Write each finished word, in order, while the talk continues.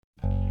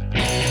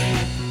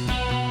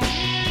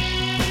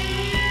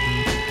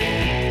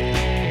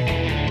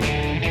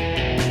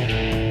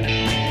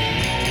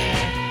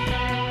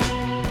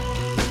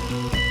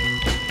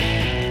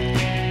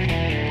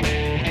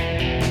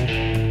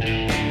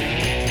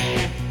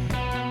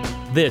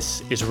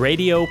This is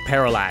Radio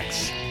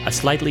Parallax, a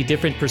slightly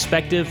different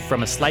perspective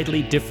from a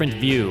slightly different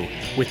view,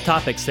 with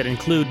topics that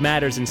include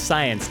matters in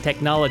science,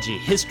 technology,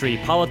 history,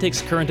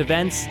 politics, current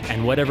events,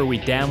 and whatever we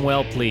damn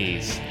well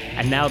please.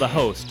 And now the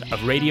host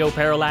of Radio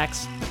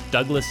Parallax,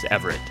 Douglas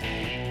Everett.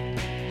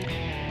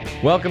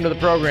 Welcome to the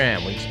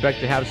program. We expect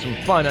to have some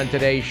fun on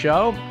today's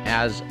show.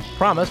 As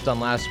promised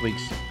on last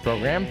week's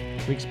program,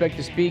 we expect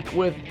to speak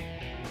with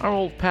our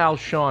old pal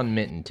Sean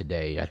Minton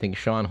today. I think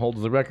Sean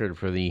holds the record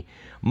for the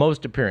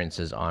most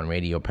appearances on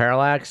Radio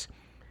Parallax,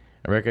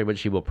 a record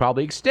which he will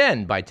probably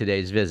extend by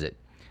today's visit.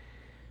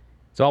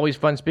 It's always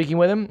fun speaking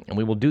with him, and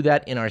we will do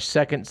that in our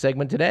second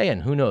segment today,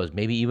 and who knows,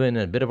 maybe even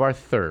a bit of our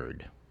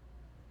third.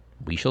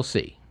 We shall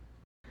see.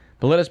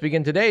 But let us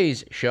begin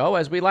today's show,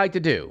 as we like to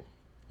do,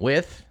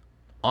 with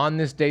On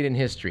This Date in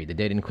History. The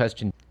date in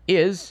question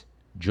is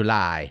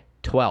July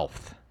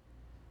 12th.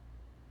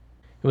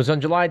 It was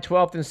on July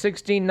 12th in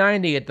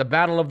 1690 at the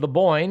Battle of the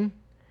Boyne,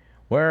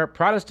 where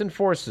Protestant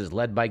forces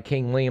led by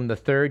King William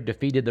III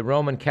defeated the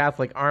Roman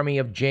Catholic army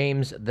of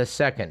James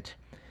II.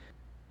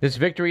 This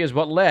victory is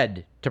what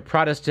led to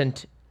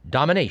Protestant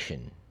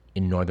domination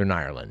in Northern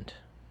Ireland,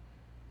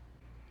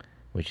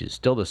 which is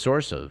still the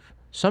source of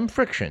some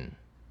friction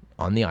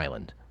on the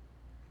island.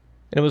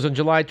 It was on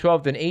July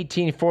 12th in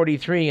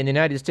 1843 in the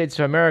United States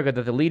of America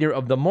that the leader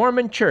of the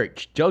Mormon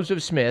Church,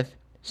 Joseph Smith,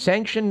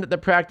 sanctioned the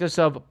practice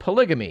of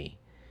polygamy.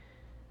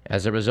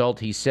 As a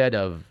result, he said,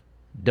 of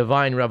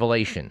divine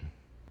revelation.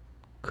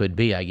 Could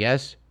be, I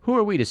guess. Who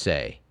are we to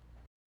say?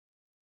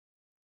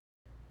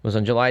 It was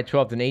on July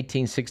 12th in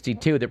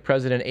 1862 that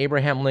President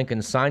Abraham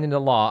Lincoln signed into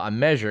law a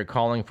measure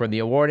calling for the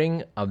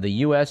awarding of the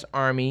U.S.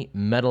 Army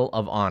Medal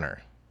of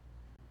Honor.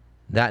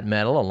 That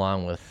medal,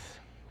 along with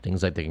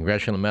things like the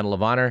Congressional Medal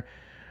of Honor,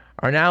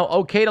 are now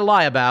okay to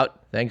lie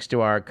about thanks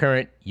to our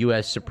current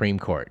U.S. Supreme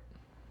Court.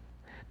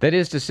 That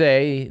is to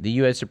say, the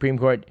U.S. Supreme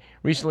Court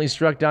recently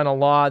struck down a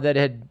law that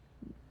had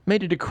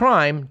made it a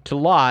crime to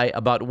lie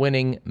about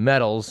winning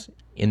medals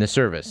in the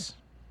service.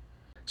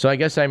 So I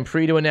guess I'm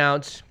free to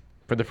announce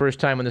for the first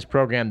time on this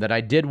program that I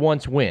did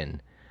once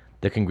win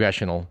the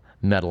Congressional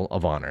Medal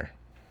of Honor.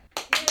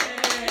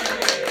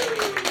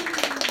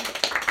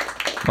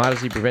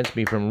 Modesty prevents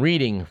me from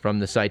reading from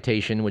the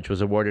citation, which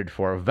was awarded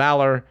for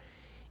valor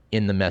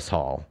in the mess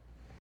hall.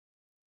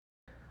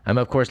 I'm,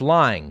 of course,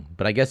 lying,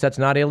 but I guess that's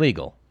not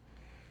illegal.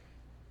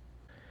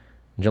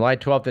 On July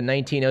 12th in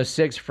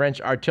 1906, French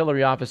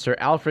artillery officer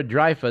Alfred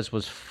Dreyfus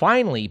was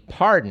finally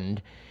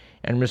pardoned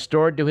and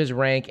restored to his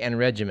rank and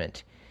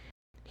regiment.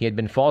 He had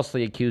been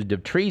falsely accused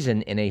of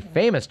treason in a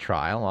famous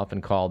trial,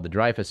 often called the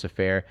Dreyfus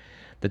Affair,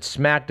 that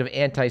smacked of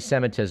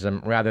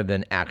anti-Semitism rather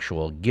than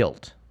actual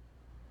guilt.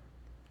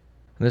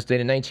 On this date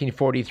in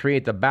 1943,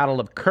 at the Battle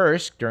of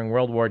Kursk during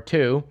World War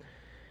II,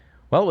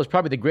 well, it was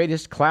probably the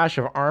greatest clash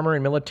of armor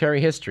in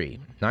military history.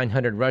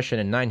 900 Russian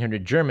and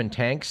 900 German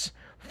tanks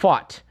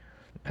fought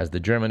as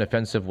the German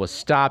offensive was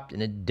stopped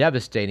in a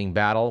devastating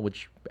battle,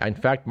 which in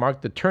fact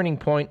marked the turning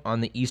point on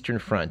the Eastern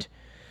Front,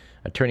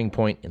 a turning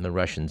point in the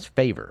Russians'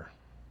 favor.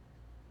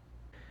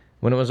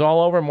 When it was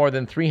all over, more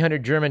than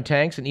 300 German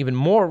tanks and even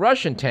more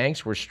Russian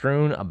tanks were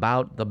strewn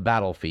about the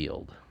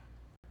battlefield.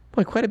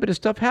 Boy, quite a bit of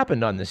stuff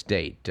happened on this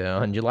date.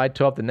 On July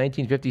 12th, in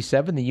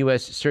 1957, the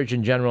U.S.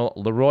 Surgeon General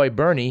Leroy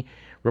Burney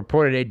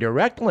reported a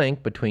direct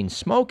link between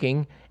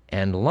smoking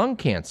and lung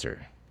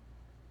cancer.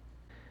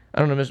 I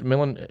don't know, Mr.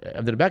 Millen,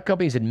 have the tobacco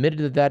companies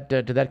admitted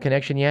to that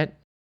connection yet?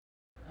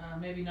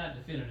 Maybe not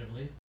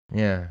definitively.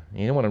 Yeah,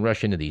 you don't want to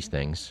rush into these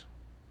things.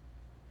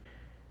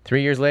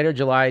 3 years later,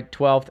 July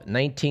 12th,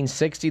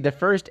 1960, the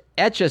first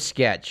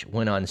Etch-a-Sketch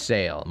went on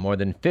sale. More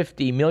than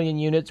 50 million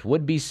units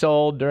would be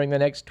sold during the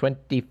next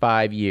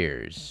 25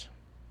 years.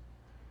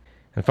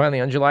 And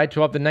finally, on July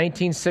 12th,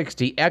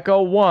 1960,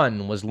 Echo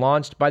 1 was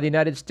launched by the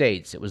United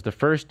States. It was the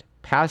first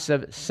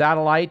passive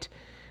satellite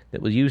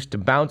that was used to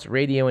bounce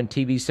radio and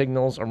TV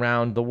signals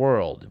around the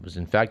world. It was,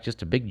 in fact,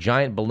 just a big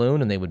giant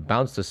balloon, and they would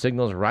bounce the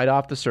signals right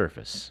off the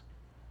surface.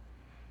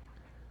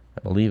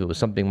 I believe it was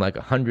something like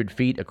 100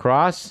 feet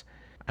across,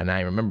 and I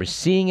remember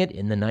seeing it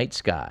in the night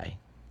sky.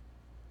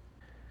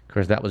 Of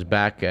course, that was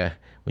back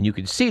when you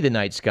could see the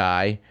night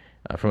sky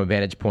from a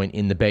vantage point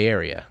in the Bay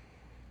Area.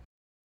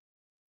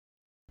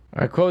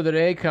 Our quote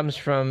today comes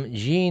from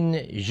Jean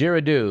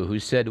Giraudoux, who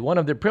said, "One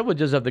of the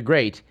privileges of the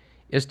great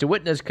is to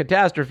witness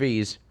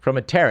catastrophes from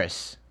a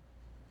terrace."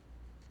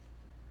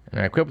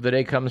 And our quip of the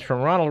day comes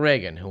from Ronald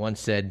Reagan, who once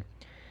said,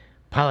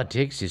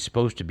 "Politics is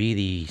supposed to be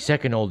the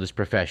second oldest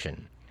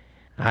profession.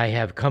 I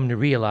have come to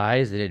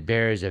realize that it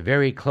bears a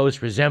very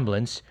close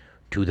resemblance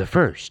to the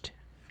first."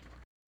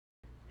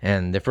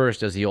 And the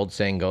first, as the old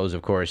saying goes,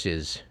 of course,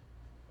 is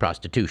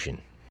prostitution.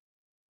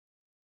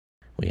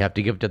 We have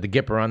to give it to the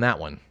Gipper on that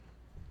one.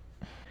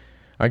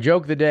 Our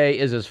joke of the day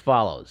is as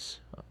follows.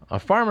 A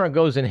farmer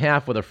goes in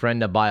half with a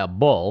friend to buy a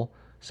bull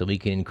so he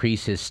can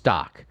increase his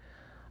stock.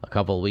 A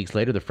couple of weeks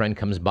later, the friend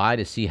comes by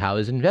to see how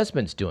his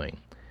investment's doing.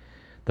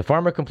 The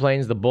farmer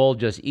complains the bull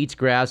just eats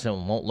grass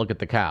and won't look at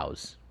the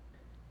cows.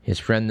 His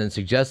friend then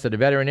suggests that a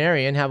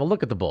veterinarian have a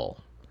look at the bull.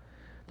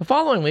 The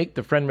following week,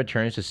 the friend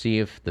returns to see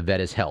if the vet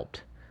has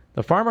helped.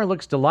 The farmer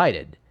looks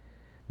delighted.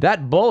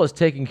 That bull has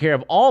taken care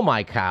of all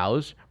my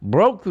cows,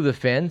 broke through the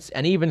fence,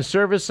 and even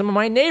serviced some of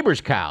my neighbor's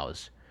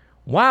cows.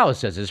 Wow,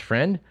 says his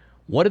friend.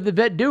 What did the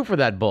vet do for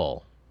that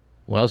bull?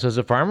 Well, says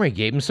the farmer, he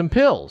gave him some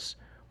pills.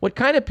 What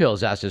kind of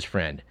pills? Asked his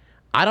friend.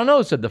 I don't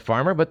know, said the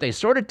farmer, but they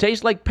sort of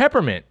taste like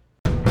peppermint.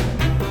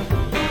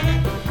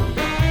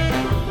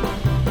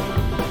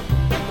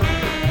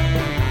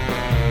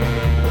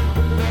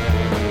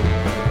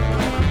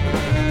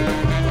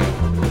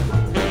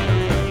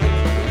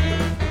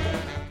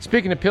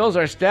 Speaking of pills,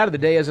 our stat of the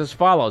day is as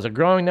follows. A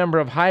growing number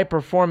of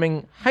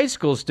high-performing high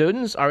school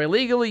students are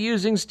illegally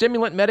using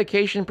stimulant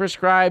medication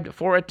prescribed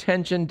for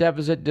attention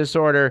deficit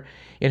disorder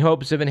in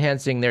hopes of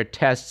enhancing their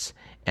tests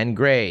and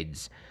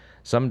grades.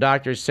 Some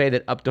doctors say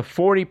that up to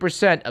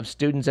 40% of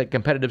students at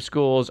competitive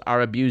schools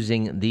are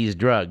abusing these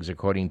drugs,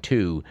 according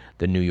to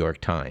the New York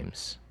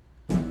Times.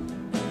 All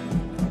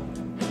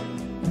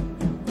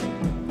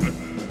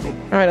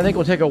right, I think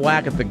we'll take a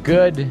whack at the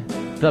good,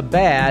 the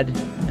bad,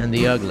 and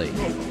the ugly.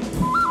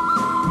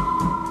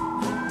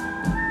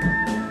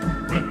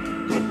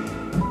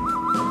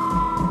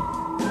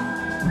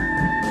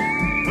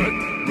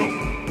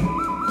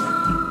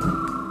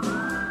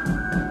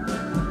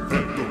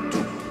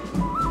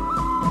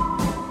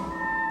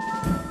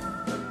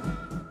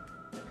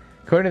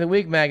 According to the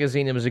Week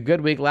magazine, it was a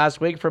good week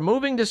last week for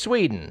moving to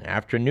Sweden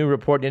after a new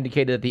report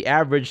indicated that the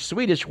average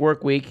Swedish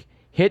work week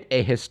hit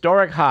a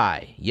historic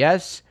high.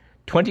 Yes,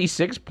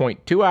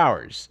 26.2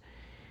 hours.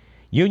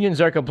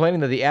 Unions are complaining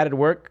that the added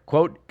work,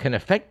 quote, can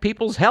affect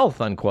people's health,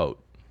 unquote.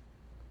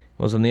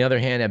 It was, on the other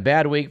hand, a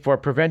bad week for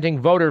preventing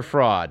voter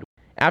fraud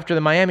after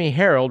the Miami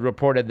Herald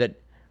reported that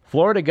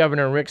Florida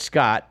Governor Rick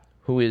Scott,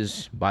 who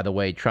is, by the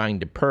way, trying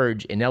to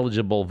purge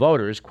ineligible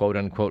voters, quote,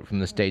 unquote, from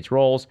the state's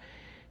rolls,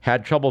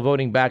 had trouble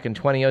voting back in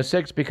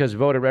 2006 because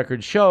voter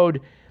records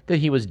showed that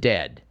he was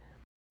dead.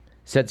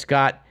 Said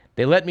Scott,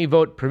 they let me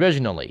vote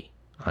provisionally.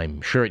 I'm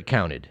sure it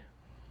counted.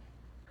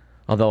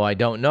 Although I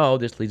don't know,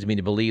 this leads me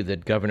to believe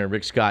that Governor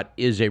Rick Scott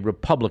is a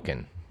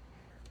Republican.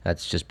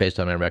 That's just based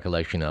on my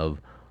recollection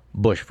of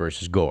Bush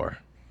versus Gore.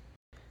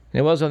 And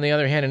it was, on the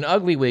other hand, an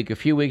ugly week a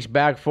few weeks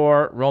back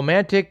for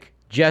romantic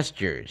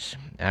gestures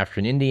after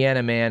an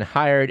Indiana man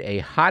hired a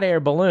hot air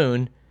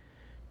balloon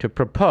to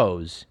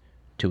propose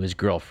to his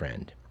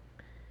girlfriend.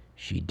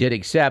 She did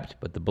accept,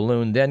 but the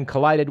balloon then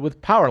collided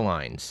with power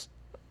lines.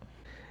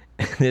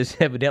 This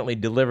evidently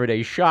delivered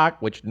a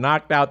shock which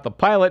knocked out the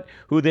pilot,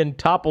 who then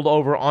toppled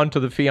over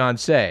onto the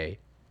fiancée.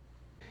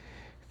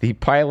 The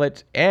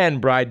pilot and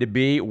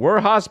bride-to-be were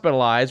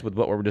hospitalized with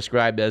what were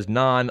described as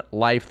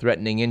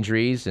non-life-threatening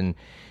injuries, and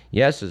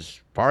yes,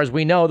 as far as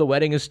we know, the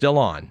wedding is still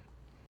on.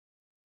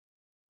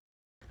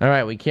 All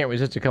right, we can't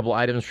resist a couple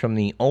items from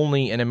the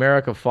Only in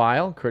America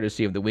file,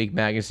 courtesy of the Week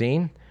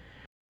magazine.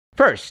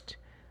 First,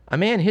 a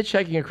man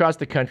hitchhiking across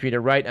the country to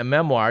write a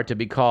memoir to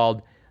be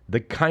called The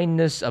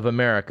Kindness of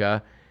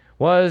America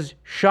was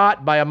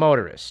shot by a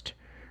motorist.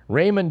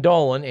 Raymond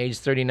Dolan, age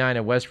 39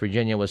 of West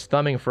Virginia, was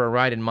thumbing for a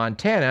ride in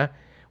Montana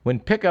when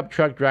pickup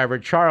truck driver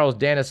Charles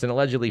Dannison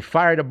allegedly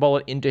fired a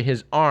bullet into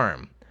his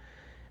arm.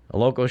 A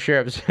local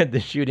sheriff said the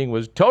shooting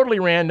was totally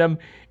random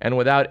and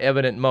without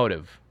evident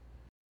motive.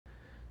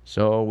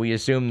 So we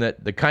assume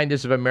that the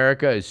kindness of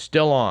America is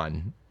still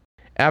on.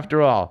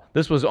 After all,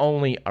 this was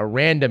only a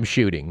random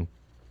shooting.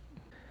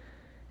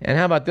 And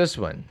how about this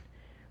one?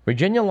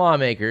 Virginia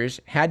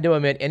lawmakers had to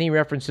omit any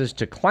references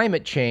to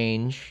climate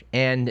change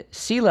and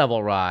sea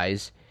level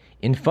rise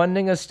in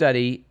funding a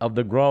study of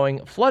the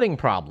growing flooding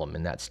problem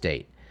in that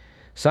state.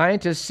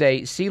 Scientists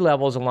say sea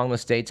levels along the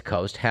state's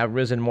coast have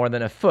risen more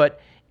than a foot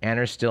and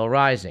are still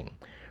rising.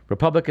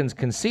 Republicans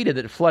conceded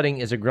that flooding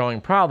is a growing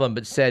problem,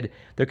 but said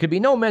there could be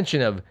no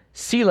mention of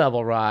sea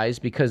level rise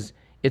because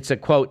it's a,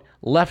 quote,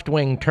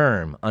 left-wing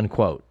term,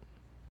 unquote.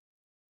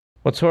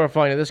 What's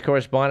horrifying to this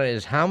correspondent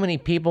is how many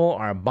people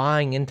are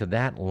buying into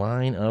that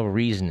line of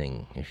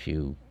reasoning, if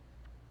you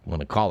want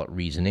to call it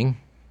reasoning.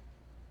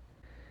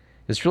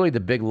 It's really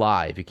the big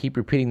lie. If you keep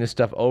repeating this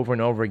stuff over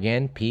and over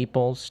again,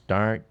 people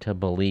start to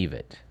believe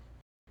it.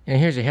 And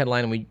here's a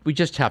headline we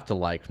just have to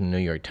like from the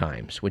New York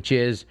Times, which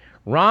is,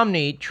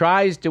 Romney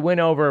tries to win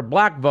over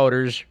black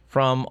voters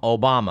from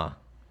Obama.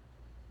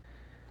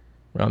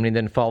 Romney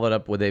then followed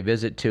up with a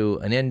visit to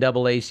an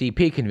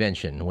NAACP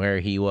convention where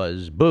he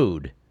was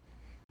booed,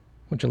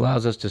 which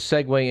allows us to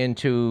segue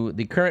into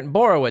the current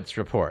Borowitz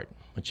report,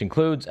 which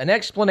includes an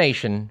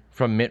explanation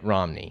from Mitt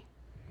Romney.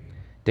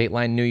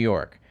 Dateline New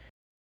York.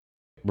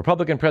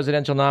 Republican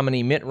presidential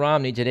nominee Mitt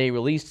Romney today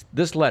released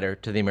this letter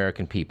to the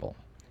American people.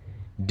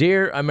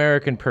 Dear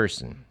American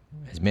person,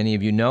 as many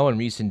of you know, in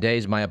recent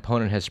days my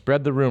opponent has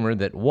spread the rumor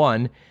that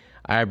 1,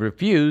 I have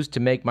refused to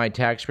make my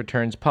tax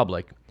returns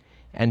public,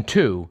 and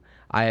 2,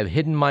 I have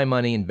hidden my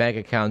money in bank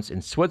accounts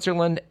in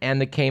Switzerland and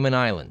the Cayman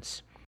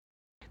Islands.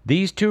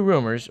 These 2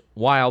 rumors,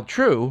 while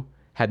true,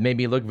 had made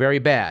me look very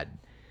bad.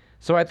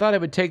 So I thought I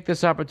would take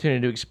this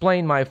opportunity to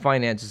explain my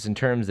finances in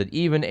terms that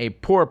even a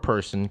poor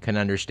person can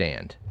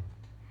understand.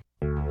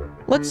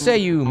 Let's say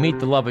you meet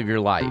the love of your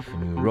life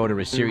and you wrote her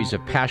a series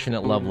of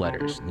passionate love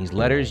letters. In these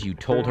letters, you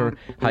told her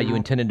how you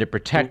intended to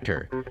protect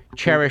her,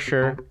 cherish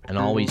her, and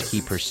always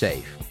keep her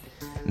safe.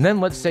 And then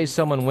let's say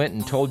someone went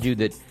and told you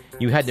that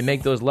you had to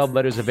make those love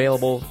letters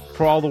available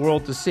for all the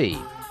world to see.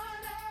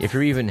 If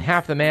you're even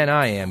half the man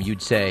I am,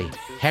 you'd say,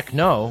 heck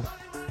no.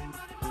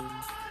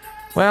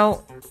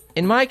 Well,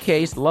 in my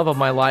case, the love of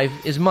my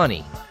life is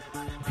money.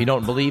 If you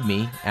don't believe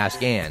me,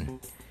 ask Anne.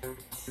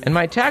 And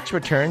my tax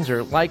returns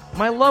are like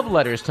my love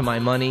letters to my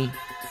money,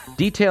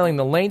 detailing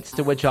the lengths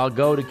to which I'll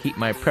go to keep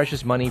my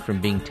precious money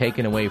from being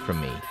taken away from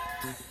me.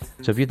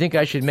 So if you think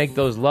I should make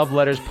those love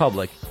letters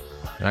public,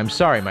 then I'm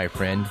sorry, my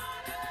friend,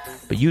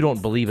 but you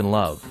don't believe in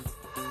love.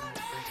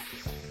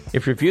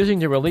 If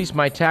refusing to release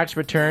my tax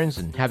returns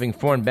and having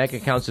foreign bank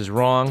accounts is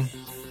wrong,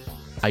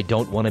 I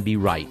don't want to be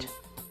right.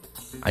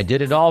 I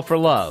did it all for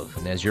love,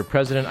 and as your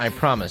president, I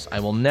promise I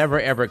will never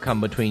ever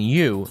come between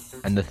you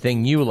and the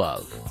thing you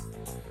love.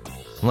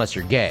 Unless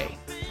you're gay.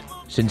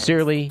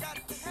 Sincerely,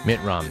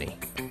 Mitt Romney.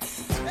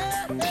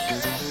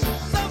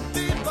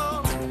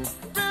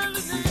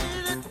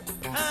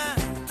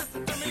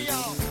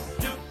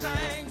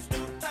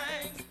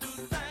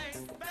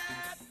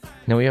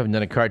 Now, we haven't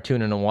done a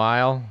cartoon in a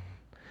while.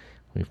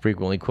 We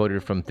frequently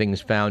quoted from things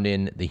found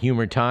in the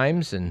Humor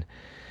Times and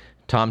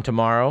Tom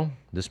Tomorrow,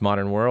 This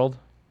Modern World.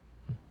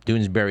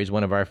 Doonesbury is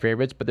one of our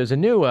favorites, but there's a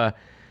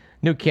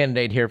new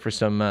candidate here for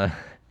some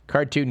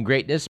cartoon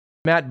greatness.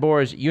 Matt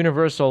Bohr's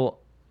Universal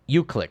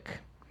Euclid.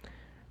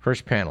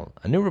 First panel.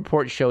 A new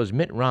report shows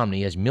Mitt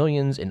Romney has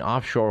millions in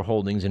offshore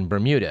holdings in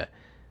Bermuda,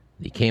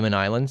 the Cayman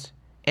Islands,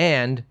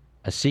 and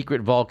a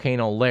secret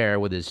volcano lair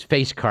with his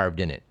face carved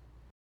in it.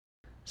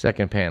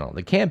 Second panel.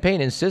 The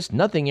campaign insists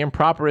nothing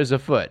improper is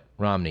afoot.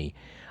 Romney.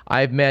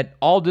 I've met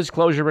all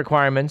disclosure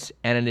requirements,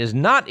 and it is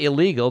not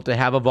illegal to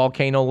have a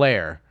volcano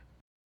lair.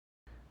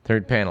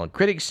 Third panel.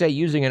 Critics say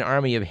using an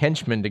army of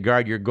henchmen to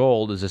guard your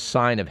gold is a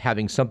sign of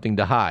having something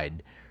to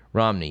hide.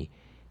 Romney.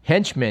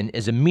 Henchman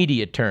is a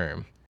media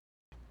term.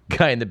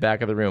 Guy in the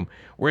back of the room.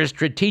 We're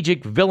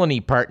strategic villainy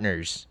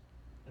partners.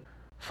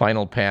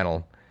 Final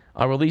panel.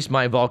 I'll release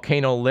my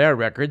volcano lair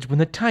records when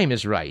the time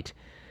is right.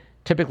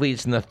 Typically,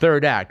 it's in the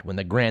third act when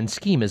the grand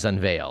scheme is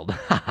unveiled.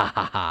 Ha ha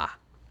ha ha.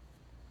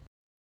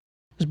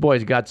 This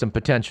boy's got some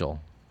potential.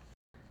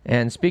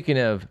 And speaking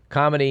of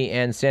comedy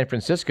and San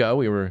Francisco,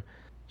 we were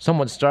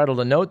somewhat startled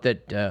to note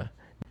that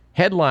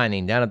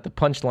headlining down at the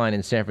Punchline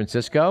in San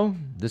Francisco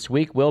this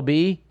week will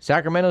be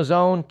Sacramento's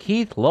own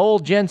Keith Lowell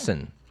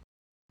Jensen.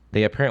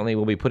 They apparently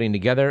will be putting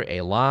together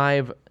a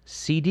live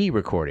CD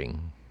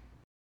recording.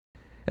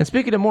 And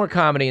speaking of more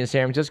comedy in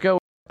San Francisco,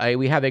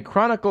 we have a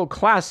Chronicle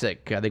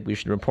classic I think we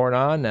should report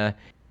on.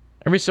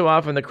 Every so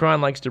often, the Chron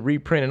likes to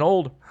reprint an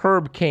old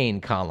Herb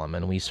Caen column,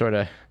 and we sort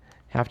of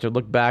have to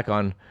look back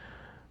on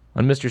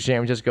Mr.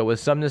 San Francisco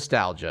with some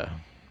nostalgia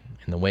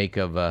in the wake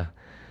of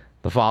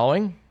the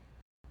following.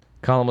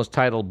 The column was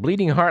titled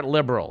Bleeding Heart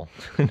Liberal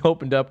and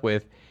opened up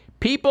with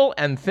people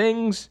and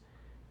things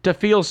to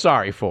feel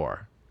sorry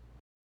for,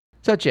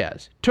 such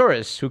as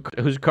tourists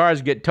whose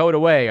cars get towed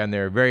away on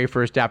their very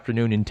first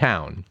afternoon in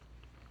town,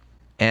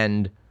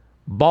 and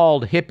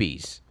bald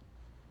hippies,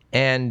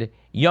 and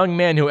young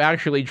men who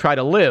actually try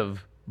to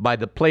live by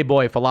the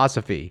Playboy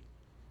philosophy,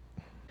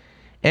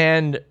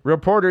 and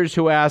reporters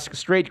who ask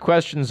straight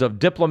questions of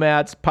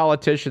diplomats,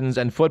 politicians,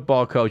 and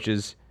football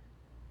coaches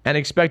and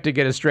expect to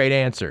get a straight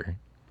answer,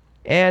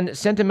 and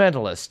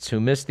sentimentalists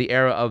who miss the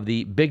era of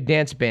the big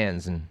dance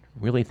bands and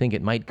really think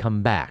it might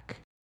come back,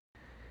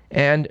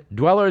 and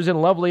dwellers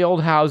in lovely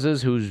old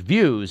houses whose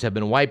views have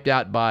been wiped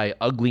out by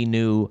ugly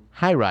new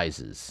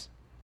high-rises.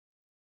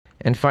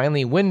 And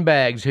finally,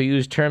 windbags who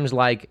use terms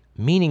like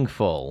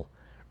meaningful,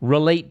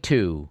 relate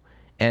to,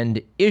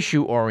 and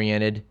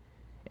issue-oriented,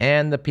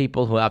 and the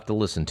people who have to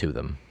listen to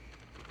them.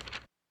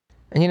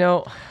 And you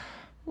know,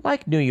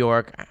 like New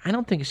York, I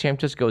don't think San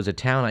Francisco is a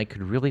town I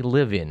could really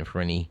live in for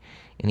any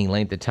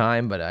length of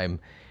time, but I'm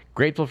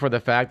grateful for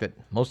the fact that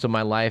most of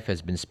my life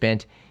has been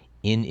spent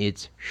in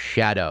its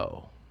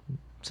shadow.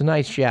 It's a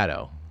nice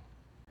shadow.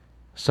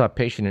 I saw a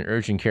patient in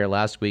urgent care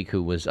last week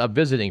who was up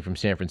visiting from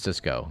San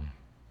Francisco,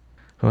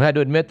 who had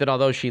to admit that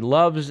although she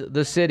loves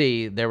the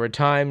city, there were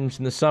times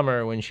in the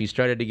summer when she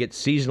started to get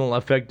seasonal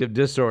affective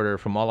disorder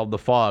from all of the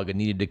fog and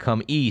needed to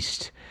come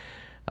east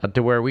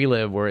to where we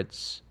live, where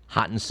it's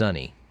hot and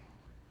sunny.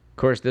 Of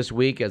course, this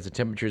week, as the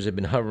temperatures have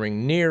been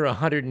hovering near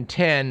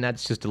 110,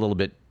 that's just a little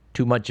bit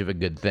too much of a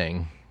good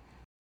thing.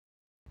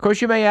 Of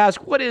course, you may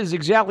ask, what is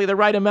exactly the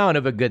right amount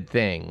of a good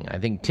thing? I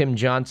think Tim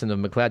Johnson of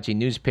McClatchy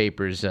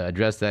Newspapers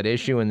addressed that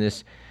issue in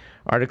this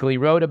article he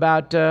wrote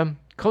about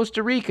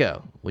Costa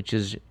Rica, which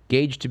is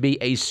gauged to be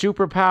a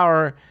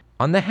superpower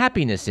on the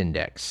happiness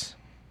index.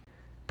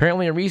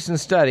 Apparently, a recent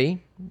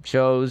study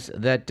shows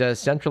that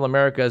Central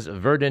America's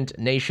verdant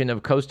nation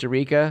of Costa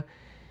Rica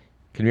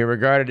can be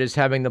regarded as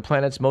having the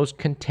planet's most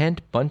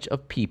content bunch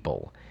of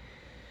people.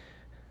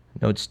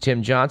 Notes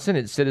Tim Johnson,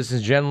 its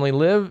citizens generally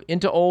live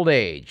into old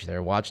age.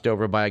 They're watched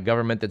over by a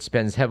government that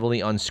spends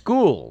heavily on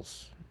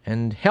schools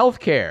and health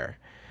care,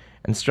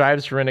 and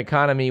strives for an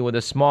economy with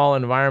a small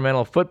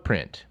environmental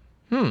footprint.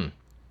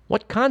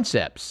 What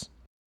concepts?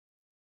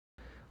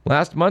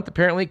 Last month,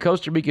 apparently,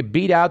 Costa Rica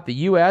beat out the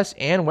U.S.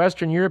 and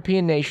Western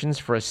European nations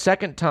for a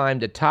second time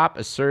to top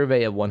a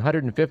survey of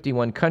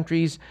 151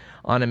 countries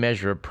on a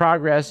measure of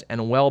progress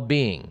and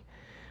well-being,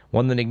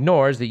 one that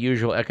ignores the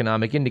usual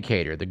economic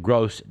indicator, the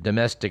gross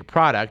domestic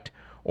product,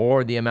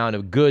 or the amount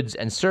of goods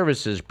and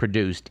services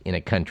produced in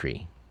a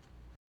country.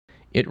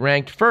 It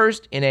ranked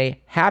first in a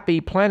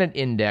Happy Planet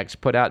Index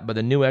put out by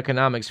the New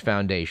Economics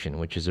Foundation,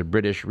 which is a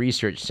British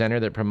research center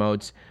that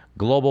promotes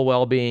global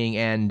well-being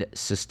and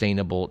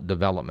sustainable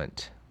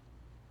development.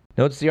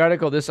 Notes the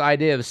article, this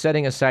idea of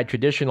setting aside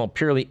traditional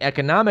purely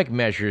economic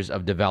measures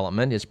of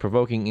development is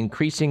provoking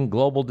increasing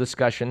global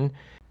discussion,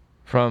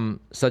 from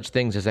such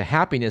things as a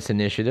happiness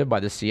initiative by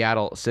the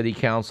Seattle City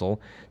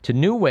Council to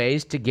new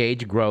ways to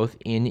gauge growth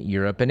in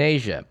Europe and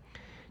Asia.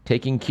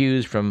 Taking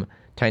cues from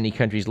tiny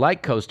countries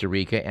like Costa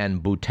Rica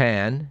and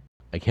Bhutan,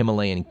 a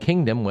Himalayan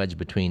kingdom wedged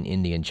between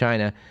India and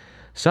China,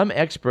 some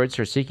experts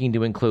are seeking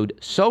to include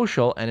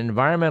social and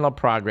environmental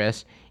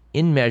progress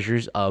in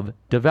measures of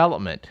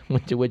development,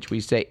 to which we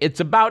say, it's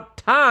about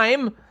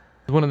time!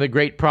 One of the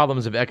great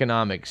problems of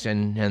economics,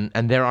 and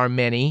there are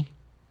many.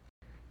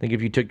 I think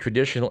if you took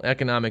traditional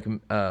economic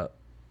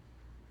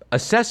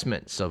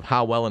assessments of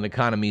how well an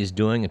economy is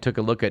doing and took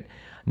a look at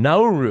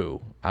Nauru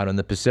out in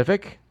the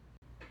Pacific,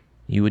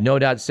 you would no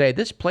doubt say,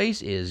 this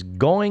place is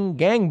going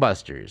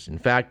gangbusters. In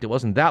fact, it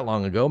wasn't that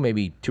long ago,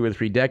 maybe 2 or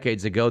 3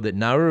 decades ago, that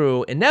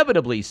Nauru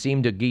inevitably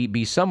seemed to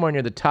be somewhere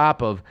near the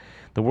top of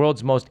the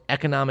world's most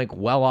economic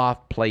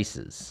well-off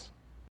places.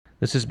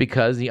 This is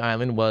because the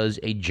island was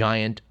a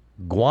giant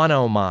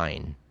guano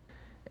mine.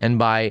 And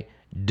by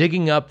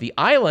digging up the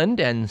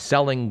island and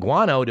selling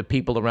guano to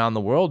people around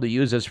the world to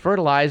use as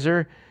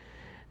fertilizer,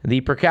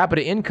 the per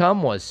capita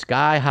income was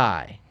sky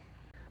high.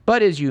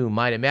 But as you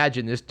might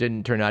imagine, this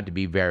didn't turn out to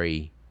be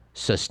very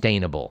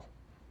sustainable.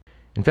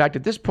 In fact,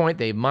 at this point,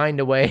 they mined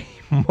away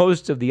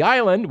most of the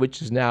island,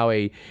 which is now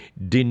a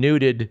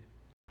denuded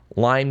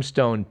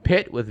limestone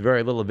pit with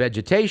very little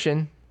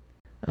vegetation,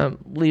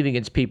 leaving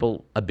its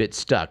people a bit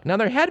stuck. Now,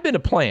 there had been a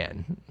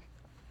plan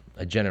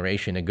a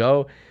generation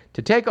ago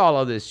to take all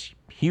of this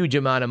huge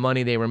amount of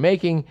money they were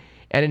making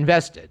and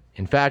invest it.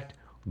 In fact,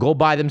 go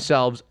buy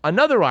themselves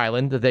another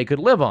island that they could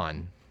live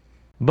on.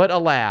 But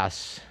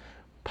alas,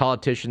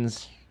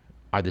 politicians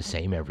are the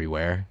same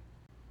everywhere.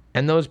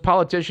 And those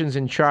politicians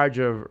in charge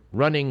of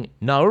running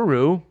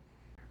Nauru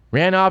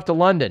ran off to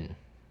London,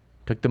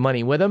 took the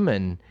money with them,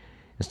 and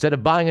instead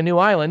of buying a new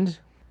island,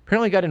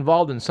 apparently got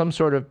involved in some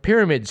sort of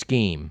pyramid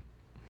scheme.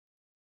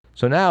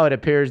 So now it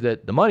appears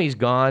that the money's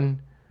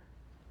gone,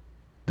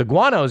 the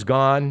guano's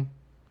gone,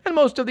 and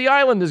most of the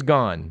island is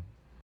gone.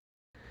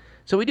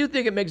 So we do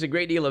think it makes a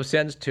great deal of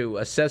sense to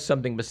assess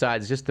something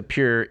besides just the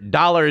pure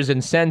dollars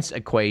and cents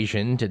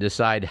equation to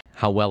decide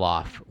how well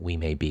off we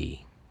may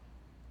be.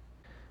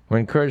 We're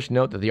encouraged to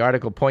note that the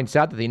article points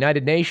out that the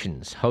United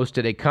Nations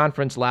hosted a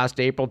conference last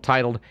April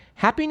titled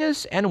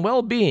Happiness and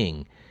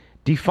Well-Being,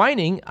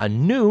 Defining a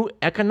New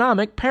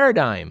Economic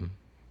Paradigm.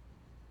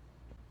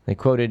 They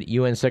quoted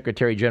UN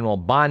Secretary General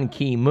Ban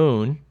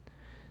Ki-moon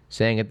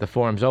saying at the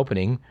forum's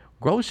opening,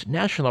 gross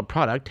national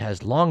product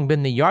has long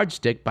been the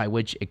yardstick by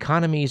which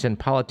economies and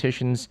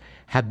politicians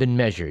have been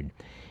measured,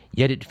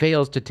 yet it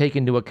fails to take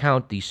into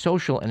account the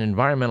social and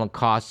environmental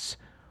costs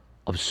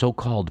of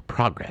so-called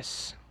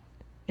progress.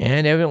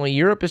 And evidently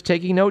Europe is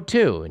taking note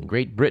too. In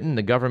Great Britain,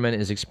 the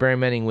government is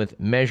experimenting with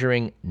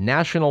measuring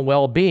national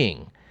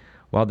well-being,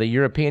 while the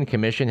European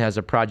Commission has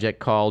a project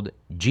called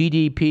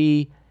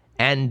GDP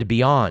and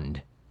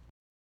Beyond.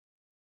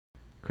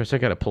 Of course, I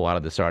got to pull out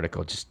of this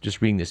article. Just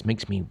reading this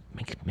makes me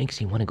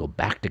want to go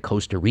back to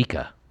Costa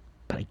Rica.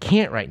 But I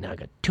can't right now. I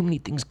got too many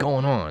things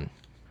going on.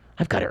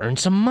 I've got to earn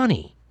some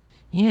money.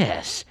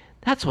 Yes,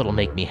 that's what'll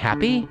make me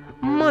happy.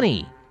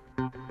 Money.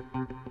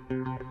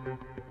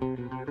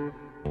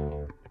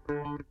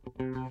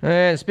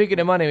 And speaking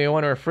of money, we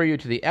want to refer you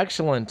to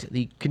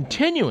the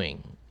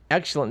continuing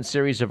excellent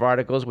series of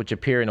articles which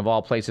appear in, of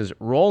all places,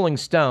 Rolling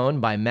Stone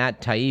by Matt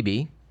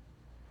Taibbi.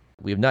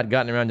 We have not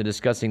gotten around to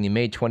discussing the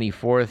May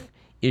 24th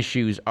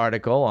issue's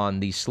article on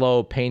the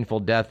slow,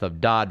 painful death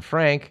of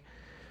Dodd-Frank,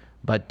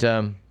 but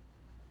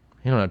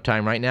we don't have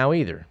time right now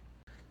either.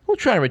 We'll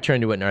try and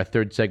return to it in our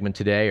third segment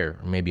today, or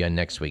maybe on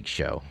next week's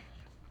show.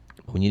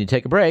 We need to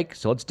take a break,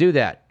 so let's do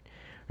that.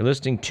 You're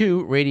listening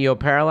to Radio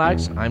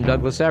Parallax. I'm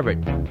Douglas Everett.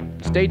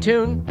 Stay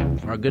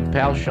tuned for our good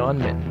pal Sean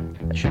Minton.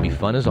 That should be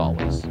fun as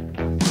always.